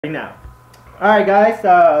Now. Alright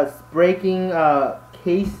guys, breaking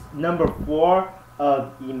case number 4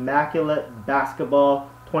 of Immaculate Basketball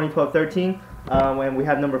 2012-13 when we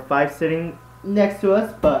have number 5 sitting next to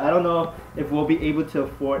us, but I don't know if we'll be able to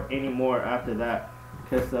afford any more after that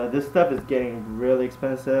because this stuff is getting really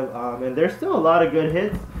expensive, and there's still a lot of good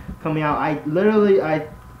hits coming out. I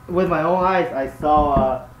with my own eyes, I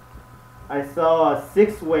saw a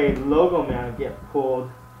 6-way logo man get pulled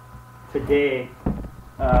today.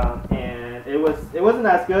 And it wasn't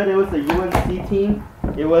as good. It was the UNC team.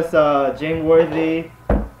 It was James Worthy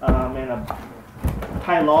and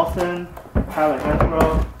Ty Lawson, Tyler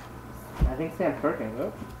Hensbrough, I think Sam Perkins.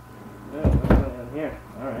 Oh, what's going on here?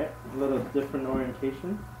 All right, a little different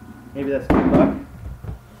orientation. Maybe that's good luck.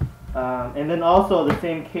 And then also the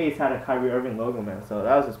same case had a Kyrie Irving logo man, so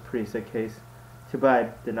that was a pretty sick case. Too bad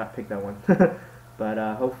I did not pick that one. But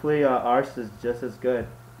hopefully ours is just as good.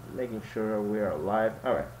 Making sure we are alive.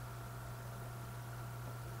 Alright.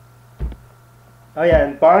 Oh yeah,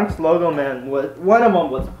 and Barnes logo man, one of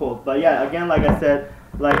them was pulled. But yeah, again, like I said,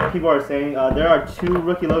 like people are saying, there are 2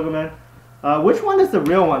 rookie logo men. Which one is the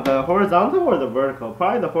real one? The horizontal or the vertical?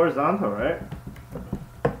 Probably the horizontal, right?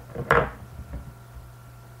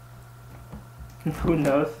 Who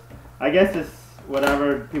knows? I guess it's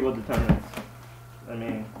whatever people determine. I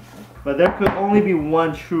mean, but there could only be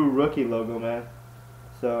one true rookie logo man.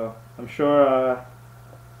 So I'm sure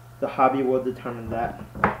the hobby will determine that.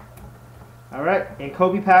 Alright, and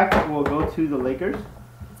Kobe pack will go to the Lakers,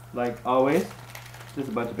 like always. Just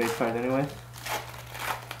a bunch of base cards anyways.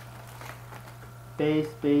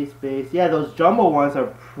 Base. Yeah, those jumbo ones are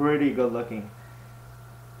pretty good looking.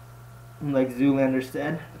 Like Zoolander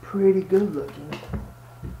said, pretty good looking.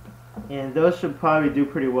 And those should probably do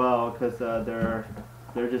pretty well because they're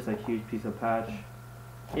just a huge piece of patch.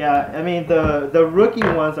 Yeah, I mean the rookie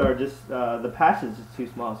ones are just the patch is just too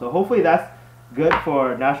small. So hopefully that's good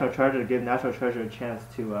for National Treasure to give National Treasure a chance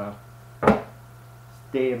to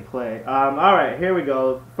stay and play. All right, here we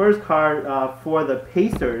go. First card for the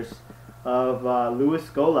Pacers of Louis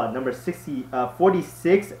Scola, number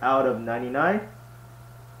 46 out of 99.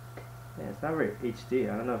 Yeah, it's not very HD.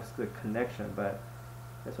 I don't know if it's the connection, but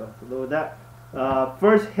I guess I'll have to load that.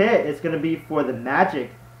 First hit is going to be for the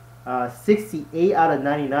Magic. 68 out of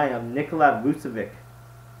 99 of Nikola Vucevic.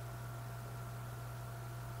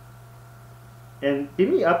 And give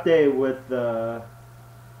me update with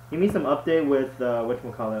some update with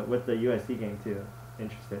whatchamacallit, with the USC game too.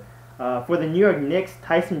 Interested. For the New York Knicks,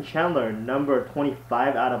 Tyson Chandler, number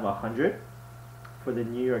 25 out of 100 for the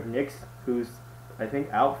New York Knicks, who's I think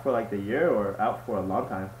out for like the year or out for a long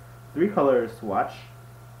time. 3-color swatch.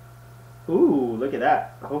 Ooh, look at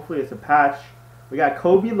that. Hopefully it's a patch. We got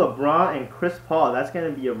Kobe, LeBron, and Chris Paul. That's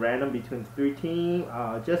going to be a random between 3 teams.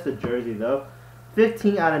 Just a jersey, though.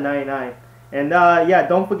 15 out of 99. And, yeah,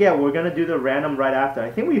 don't forget, we're going to do the random right after.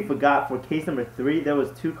 I think we forgot for case number 3, there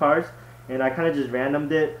was 2 cards, and I kind of just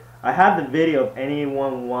randomed it. I have the video if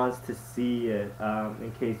anyone wants to see it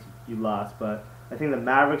in case you lost. But I think the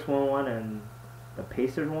Mavericks won one and the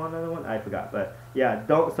Pacers won another one. I forgot. But, yeah,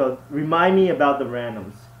 so remind me about the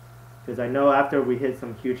randoms. Because I know after we hit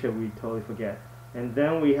some huge hit, we totally forget. And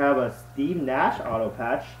then we have a Steve Nash auto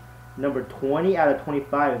patch, number 20 out of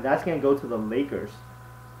 25, and that's going to go to the Lakers.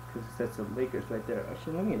 Because it says the Lakers right there.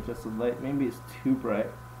 Actually, let me adjust the light. Maybe it's too bright.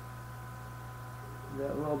 Is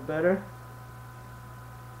that a little better?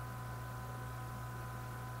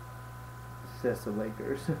 It says the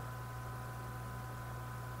Lakers.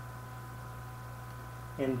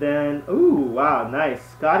 And then, ooh, wow, nice.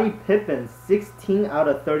 Scottie Pippen, 16 out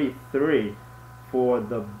of 33. For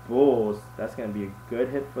the Bulls. That's going to be a good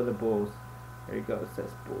hit for the Bulls. There you go. It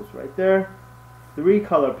says Bulls right there.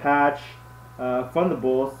 3-color patch from the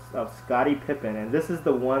Bulls of Scottie Pippen. And this is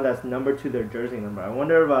the one that's number 2 their jersey number. I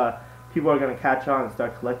wonder if people are going to catch on and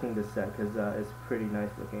start collecting this set because it's pretty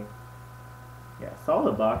nice looking. Yeah,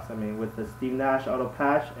 solid box. I mean, with the Steve Nash auto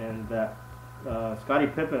patch and that Scottie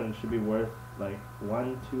Pippen should be worth like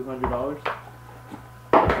 $200.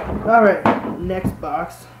 Alright, next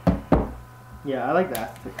box. Yeah, I like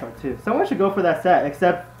that card too. Someone should go for that set,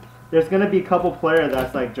 except there's gonna be a couple players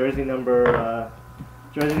that's like jersey number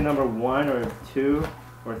 1 or 2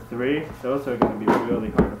 or 3. Those are gonna be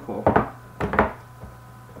really hard to pull.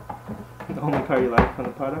 The only card you like from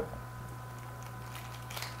the product.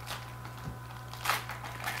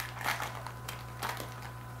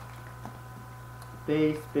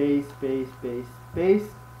 Base. Base.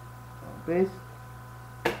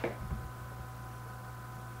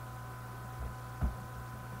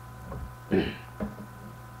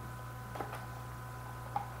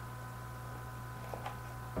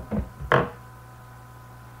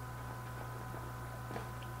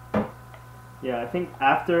 Yeah, I think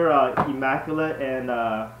after Immaculate and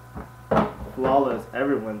Flawless,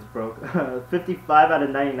 everyone's broke. 55 out of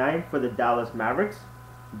 99 for the Dallas Mavericks.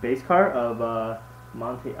 Base card of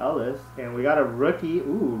Monte Ellis. And we got a rookie,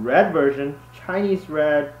 red version, Chinese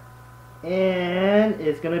red. And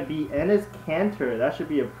it's going to be Enes Kanter. That should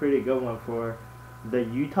be a pretty good one for the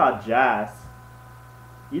Utah Jazz.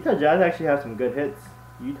 Utah Jazz actually have some good hits.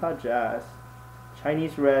 Utah Jazz.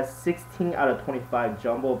 Chinese red, 16 out of 25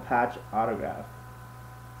 jumbo patch autograph.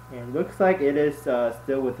 And looks like it is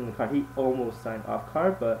still within the card. He almost signed off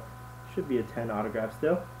card, but should be a 10 autograph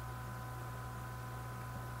still.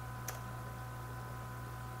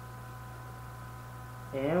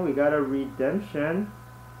 And we got a redemption.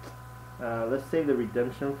 Let's save the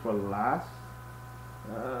redemption for last.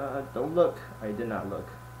 Don't look. I did not look.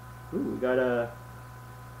 We got a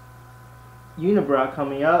Unibrow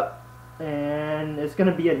coming up. And it's going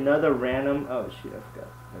to be another random. Oh, shoot, I forgot.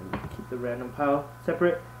 Let me keep the random pile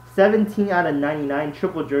separate. 17 out of 99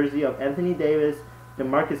 triple jersey of Anthony Davis,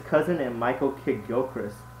 DeMarcus Cousins, and Michael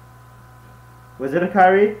Kidd-Gilchrist. Was it a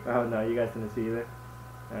Kyrie? Oh, no, you guys didn't see either.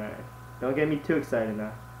 Alright. Don't get me too excited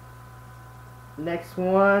now. Next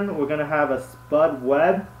one, we're going to have a Spud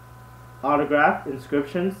Webb autograph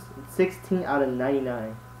inscriptions. 16 out of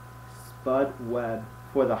 99. Spud Webb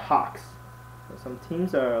for the Hawks. Some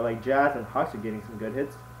teams are like Jazz and Hawks are getting some good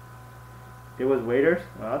hits. It was Waiters.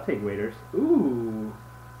 I'll take Waiters. Ooh.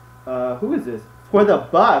 Who is this? For the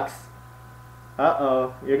Bucks.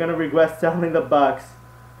 Uh-oh. You're going to regret selling the Bucks.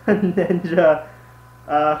 Ninja.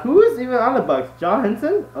 Who is even on the Bucks? John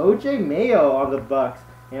Henson? OJ Mayo on the Bucks.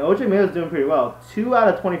 And OJ Mayo's doing pretty well. 2 out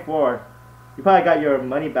of 24. You probably got your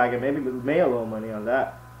money back and maybe Mayo a little money on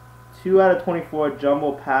that. 2 out of 24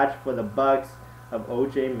 jumbo patch for the Bucks of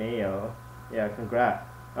OJ Mayo. Yeah, congrats.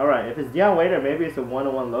 Alright, if it's Deion Waiter, maybe it's a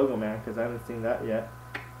 1-on-1 logo, man, because I haven't seen that yet.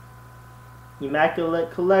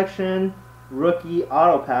 Immaculate Collection, rookie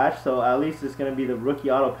auto patch, so at least it's going to be the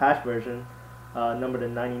rookie auto patch version. Number to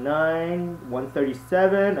 99,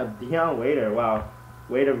 137 of Deion Waiter. Wow,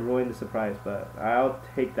 Waiter ruined the surprise, but I'll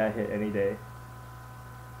take that hit any day.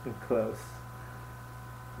 Close.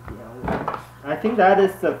 I think that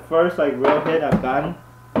is the first like real hit I've gotten.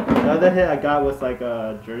 The other hit I got was like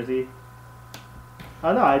a jersey.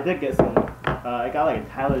 Oh no, I did get some. I got like a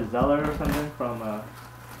Tyler Zeller or something from the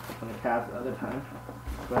Cavs the other time.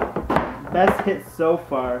 But best hit so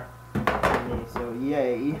far for me, so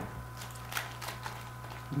yay.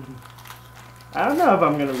 I don't know if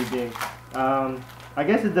I'm gonna redeem. I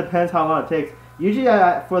guess it depends how long it takes. Usually,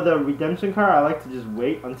 for the redemption card, I like to just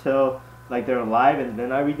wait until like they're live and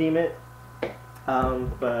then I redeem it. But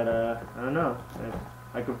I don't know. If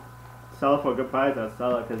I could sell it for a good price, I'll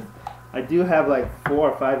sell it because I do have like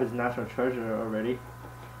 4 or 5 as National Treasure already.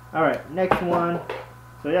 Alright, next one.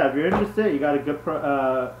 So yeah, if you're interested, you got a good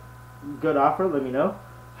good offer, let me know.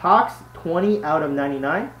 Hawks, 20 out of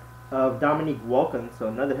 99 of Dominique Wilkins. So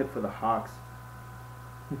another hit for the Hawks.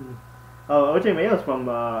 Oh, OJ Mayo's from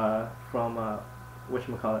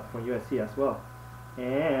whatchamacallit, from USC as well.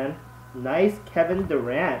 And nice Kevin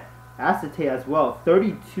Durant acetate as well.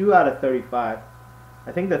 32 out of 35.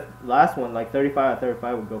 I think the last one, like 35 out of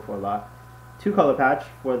 35, would go for a lot. 2 color patch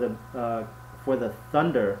for the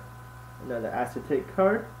Thunder. Another acetate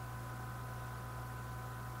card.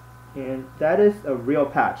 And that is a real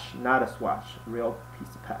patch, not a swatch. Real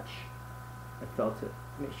piece of patch. I felt it.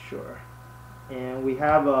 Make sure. And we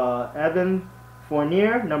have Evan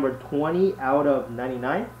Fournier, number 20 out of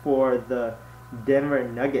 99 for the Denver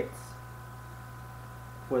Nuggets.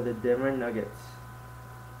 For the Denver Nuggets.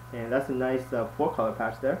 And that's a nice 4-color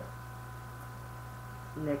patch there.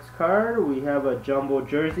 Next card, we have a jumbo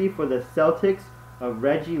jersey for the Celtics of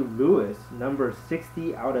Reggie Lewis, number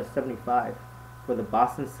 60 out of 75 for the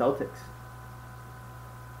Boston Celtics.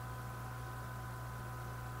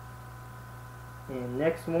 And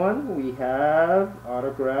next one, we have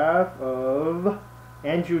autograph of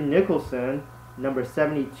Andrew Nicholson, number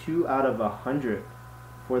 72 out of 100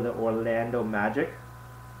 for the Orlando Magic.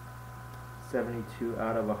 72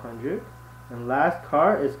 out of 100. And last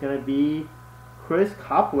card is going to be Chris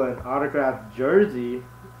Copeland autographed jersey.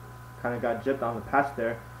 Kind of got gypped on the patch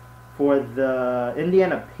there. For the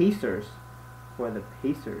Indiana Pacers. For the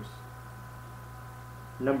Pacers.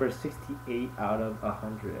 Number 68 out of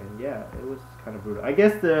 100. And yeah, it was kind of brutal. I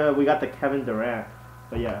guess we got the Kevin Durant.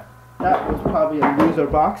 But yeah, that was probably a loser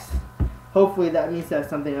box. Hopefully that means that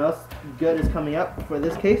something else good is coming up for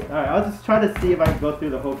this case. Alright, I'll just try to see if I can go through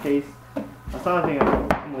the whole case. That's all I think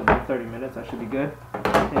I'm within 30 minutes. I should be good.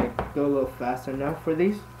 Okay, go a little faster now for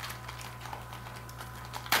these.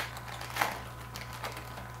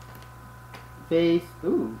 Base.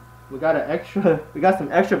 Ooh, We got an extra. We got some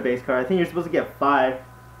extra base card. I think you're supposed to get 5,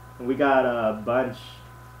 and we got a bunch,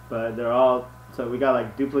 but they're all. So we got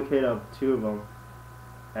like duplicate of 2 of them.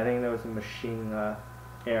 I think there was a machine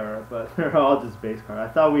error, but they're all just base card. I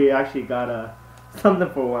thought we actually got something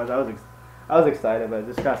for once. I was excited, but I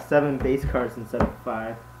just got 7 base cards instead of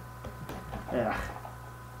 5. Yeah.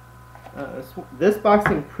 This box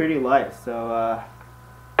seemed pretty light, so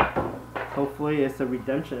hopefully it's a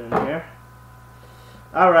redemption in here.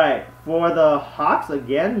 Alright, for the Hawks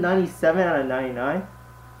again, 97 out of 99.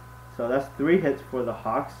 So that's 3 hits for the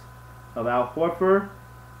Hawks of Al Horford.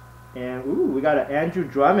 And ooh, we got an Andrew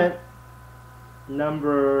Drummond,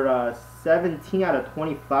 number 17 out of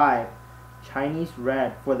 25. Chinese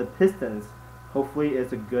red for the Pistons. Hopefully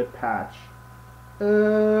it's a good patch.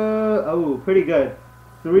 Oh, pretty good.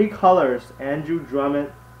 3 colors, Andrew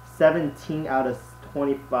Drummond, 17 out of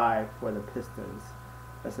 25 for the Pistons.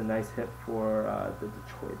 That's a nice hit for the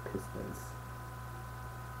Detroit Pistons.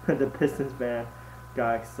 The Pistons fan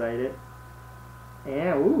got excited.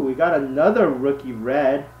 And ooh, we got another rookie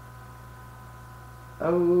red.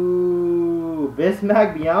 Oh,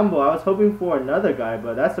 Bismack Biyombo. I was hoping for another guy,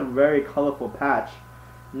 but that's a very colorful patch.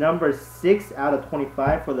 Number 6 out of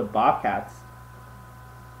 25 for the Bobcats.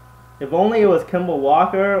 If only it was Kemba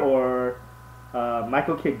Walker or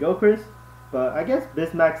Michael Kidd-Gilchrist. But I guess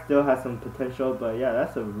Bismack still has some potential. But yeah,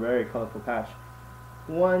 that's a very colorful patch.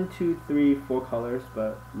 1, 2, 3, 4 colors,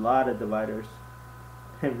 but a lot of dividers.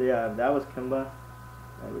 And yeah, if that was Kemba,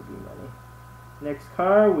 that would be money. Next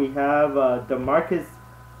card, we have DeMarcus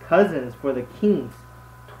Cousins for the Kings.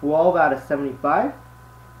 12 out of 75.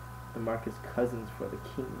 DeMarcus Cousins for the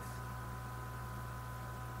Kings.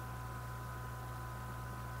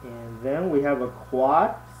 And then we have a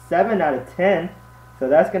quad. 7 out of 10. So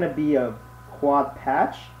that's going to be a quad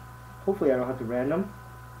patch. Hopefully I don't have to random.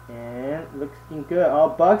 And looking good. All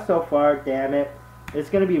Bucks so far. Damn it. It's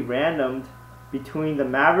going to be randomed between the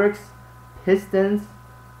Mavericks, Pistons,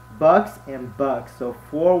 Bucks, and Bucks. So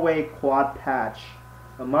 4-way quad patch.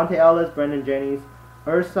 Monte Ellis, Brendan Jennings,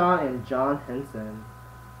 Ersan, and John Henson.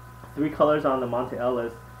 3 colors on the Monte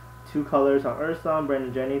Ellis, 2 colors on Ersan,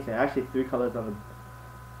 Brendan Jennings, and actually 3 colors on the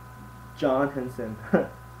John Henson.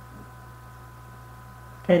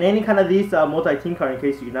 And any kind of these multi-team card, in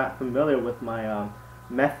case you're not familiar with my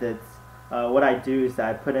methods, what I do is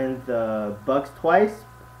I put in the Bucks twice,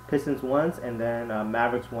 Pistons once, and then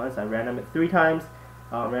Mavericks once. I random it 3 times.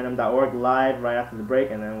 Random.org live right after the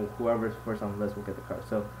break, and then whoever's first on the list will get the card.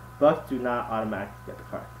 So Bucks do not automatically get the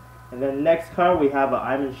card. And then next card we have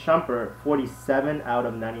Iman Shumpert, 47 out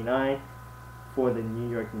of 99 for the New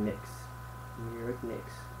York Knicks. New York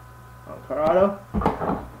Knicks. On Colorado.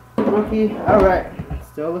 Rookie. Alright.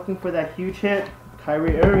 Still looking for that huge hit.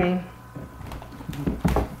 Kyrie Irving.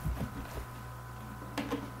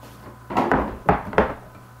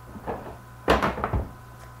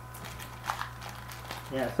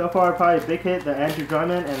 Yeah, so far probably big hit, the Andrew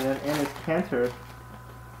Drummond, and then Enes Kanter.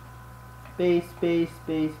 Base, base,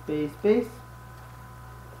 base, base, base.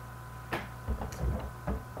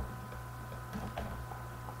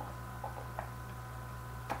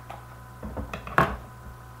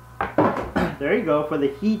 There you go for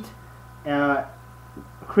the Heat.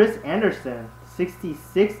 Chris Anderson,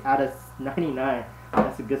 66 out of 99.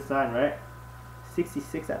 That's a good sign, right?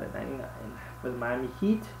 66 out of 99 for the Miami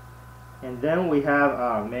Heat. And then we have,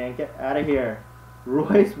 oh man, get out of here,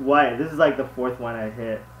 Royce White. This is like the 4th one I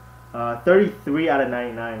hit. 33 out of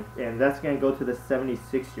 99, and that's gonna go to the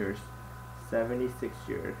 76ers.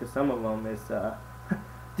 76ers, because some of them is.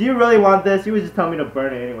 Do you really want this? You would just tell me to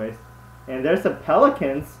burn it anyways. And there's the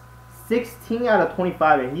Pelicans, 16 out of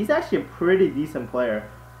 25, and he's actually a pretty decent player.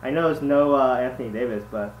 I know it's no Anthony Davis,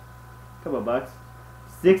 but a couple of bucks.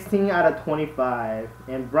 16 out of 25,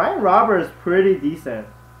 and Brian Roberts is pretty decent.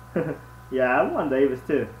 Yeah, I want Davis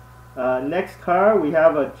too. Next card, we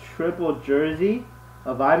have a triple jersey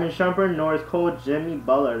of Iman Shumpert, Norris Cole, Jimmy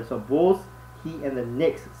Butler. So Bulls, Heat, and the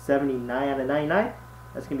Knicks, 79 out of 99.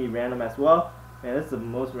 That's going to be random as well. Man, this is the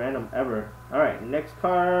most random ever. Alright, next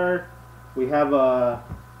card, we have a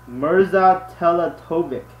Mirza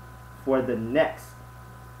Teletovic for the Nets.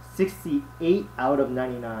 68 out of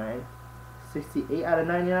 99. 68 out of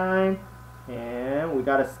 99. And we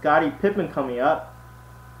got a Scottie Pippen coming up.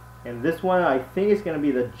 And this one, I think it's going to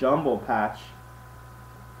be the jumbo patch.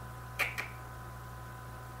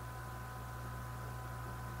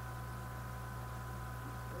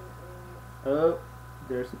 Oh,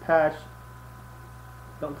 there's the patch.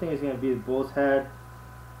 Don't think it's going to be the Bulls head.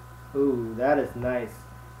 Ooh, that is nice.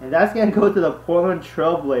 And that's going to go to the Portland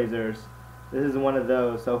Trail Blazers. This is one of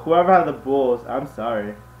those. So whoever has the Bulls, I'm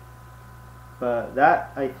sorry. But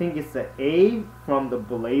that, I think, is the A from the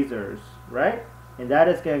Blazers, right? And that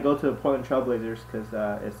is going to go to the Portland Trailblazers because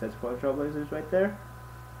it says Portland Trailblazers right there.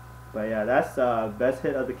 But yeah, that's best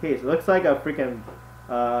hit of the case. It looks like a freaking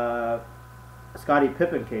Scottie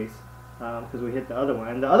Pippen case because we hit the other one.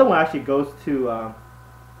 And the other one actually goes to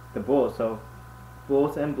the Bulls. So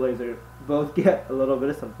Bulls and Blazers both get a little bit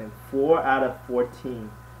of something. 4 out of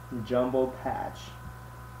 14. Jumbo patch.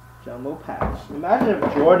 Jumbo patch. Imagine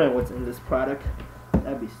if Jordan was in this product.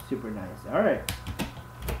 That'd be super nice. Alright.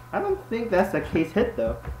 I don't think that's a case hit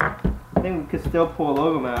though. I think we could still pull a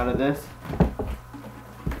logo man out of this.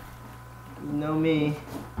 You know me.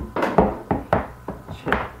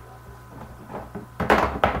 Shit.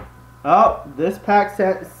 Oh, this pack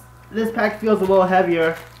feels a little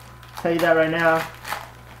heavier. I'll tell you that right now.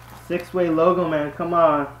 6-way logo man, come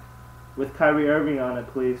on. With Kyrie Irving on it,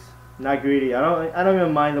 please. Not greedy. I don't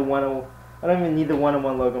even mind the one. I don't even need the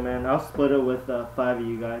one-on-one logo man. I'll split it with 5 of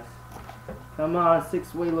you guys. Come on,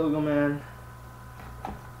 6-way logo man.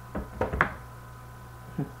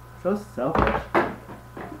 So selfish.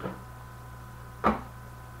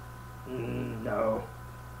 No.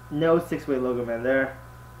 No 6-way logo man there.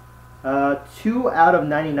 2 out of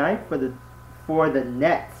 99 for the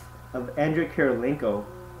Nets of Andrew Kirilenko.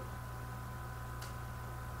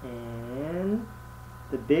 And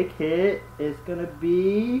the big hit is gonna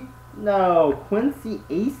be Quincy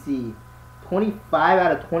Acey. 25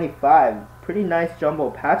 out of 25. Pretty nice jumbo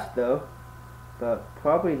patch though, but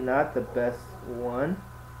probably not the best one.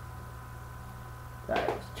 Alright,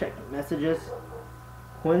 let's check the messages.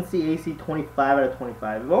 Quincy Acey, 25 out of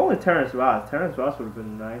 25. If only Terrence Ross. Terrence Ross would have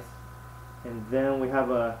been nice. And then we have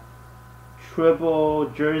a triple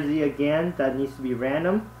jersey again that needs to be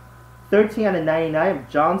random. 13 out of 99 of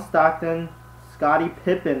John Stockton, Scottie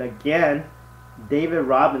Pippen again, David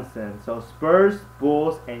Robinson. So Spurs,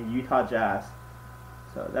 Bulls, and Utah Jazz.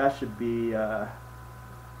 So that should be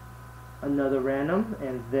another random.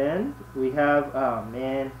 And then we have, oh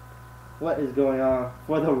man, what is going on?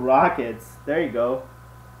 For the Rockets, there you go.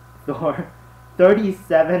 Thor,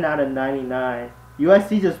 37 out of 99.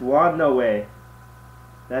 USC just won? No way.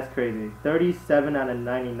 That's crazy. 37 out of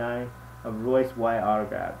 99 of Royce White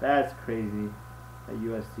autograph. That's crazy. That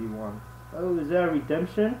USC won. Oh, is there a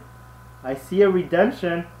redemption? I see a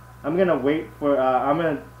redemption. I'm gonna wait for. I'm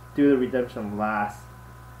gonna do the redemption last,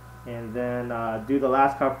 and then do the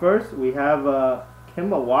last card first. We have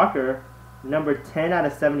Kemba Walker, number 10 out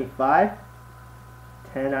of 75.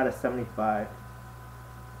 10 out of 75.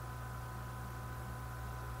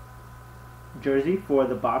 Jersey for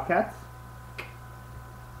the Bobcats.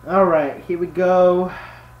 Alright, here we go.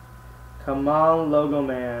 Come on, logo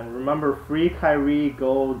man. Remember, free Kyrie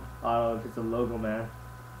gold auto if it's a logo man.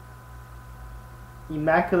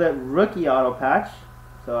 Immaculate rookie auto patch.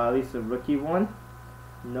 So at least a rookie one.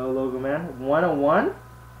 No logo man. 101.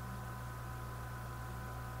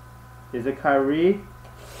 Is it Kyrie?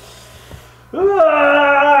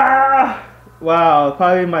 Ah! Wow,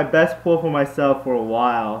 probably my best pull for myself for a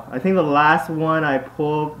while. I think the last one I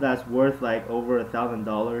pulled that's worth like over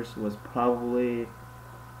 $1,000 was probably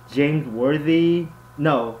James Worthy.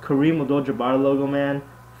 No, Kareem Abdul-Jabbar logo man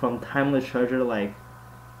from Timeless Treasure like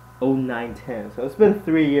 09-10. So it's been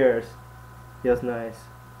 3 years. Feels nice.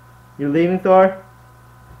 You leaving, Thor?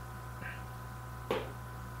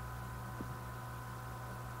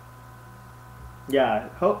 Yeah,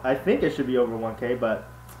 I think it should be over 1K, but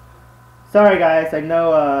sorry guys, I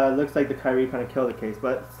know looks like the Kyrie kind of killed the case,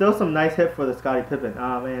 but still some nice hit for the Scottie Pippen.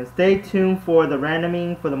 And stay tuned for the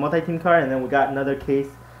randoming for the multi-team card, and then we got another case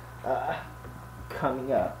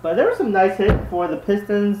coming up. But there was some nice hit for the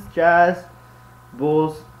Pistons, Jazz,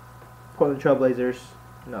 Bulls, Portland Trailblazers,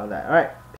 and all that. Alright.